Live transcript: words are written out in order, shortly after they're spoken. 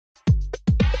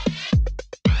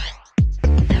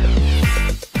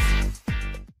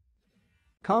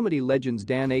comedy legends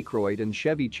Dan Aykroyd and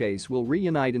Chevy Chase will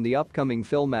reunite in the upcoming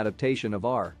film adaptation of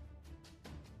R.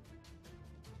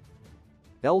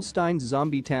 L. Stine's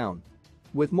Zombie Town.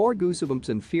 With more Goosebumps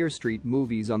and Fear Street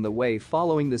movies on the way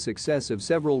following the success of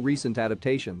several recent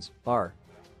adaptations, R.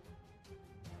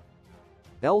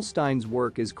 L. Stine's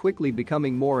work is quickly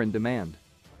becoming more in demand.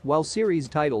 While series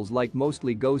titles like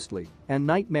Mostly Ghostly and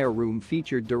Nightmare Room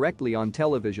featured directly on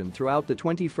television throughout the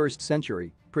 21st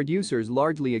century, producers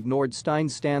largely ignored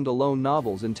Stine's stand-alone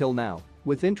novels until now,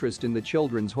 with interest in the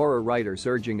children's horror writer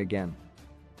surging again.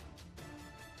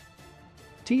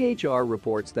 THR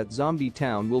reports that Zombie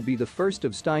Town will be the first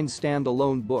of Stine's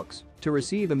stand-alone books to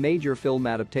receive a major film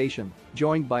adaptation,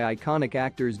 joined by iconic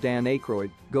actors Dan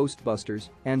Aykroyd, Ghostbusters,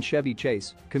 and Chevy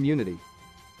Chase, Community.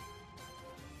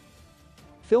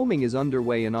 Filming is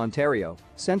underway in Ontario,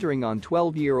 centering on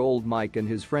 12-year-old Mike and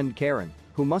his friend Karen,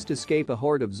 who must escape a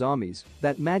horde of zombies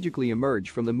that magically emerge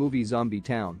from the movie Zombie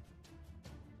Town.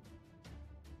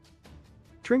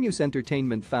 Trimus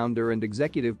Entertainment founder and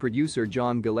executive producer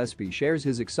John Gillespie shares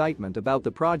his excitement about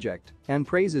the project and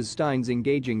praises Stine's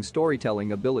engaging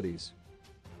storytelling abilities.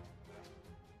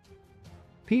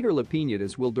 Peter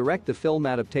Lapiniadis will direct the film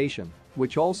adaptation,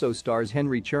 which also stars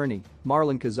Henry Czerny,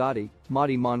 Marlon Kazadi,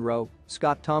 Maudie Monroe,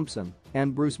 Scott Thompson,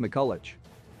 and Bruce McCulloch.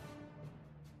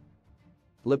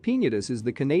 Lapiniadis is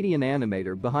the Canadian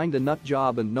animator behind The Nut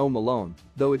Job and No Malone,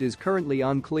 though it is currently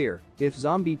unclear if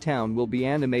Zombie Town will be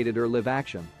animated or live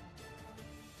action.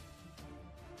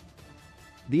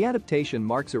 The adaptation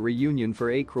marks a reunion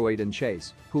for Aykroyd and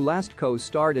Chase, who last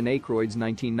co-starred in Aykroyd's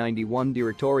 1991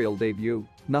 directorial debut,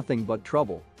 Nothing But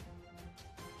Trouble.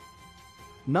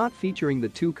 Not featuring the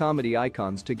two comedy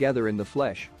icons together in the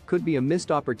flesh could be a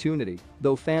missed opportunity,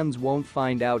 though fans won't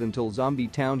find out until Zombie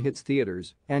Town hits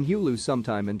theaters and Hulu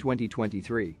sometime in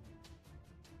 2023.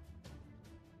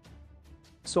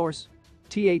 Source: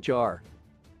 THR.